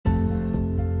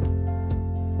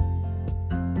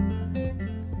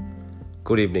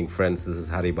Good evening, friends. This is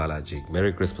Hari Balaji.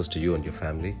 Merry Christmas to you and your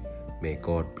family. May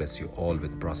God bless you all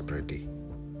with prosperity.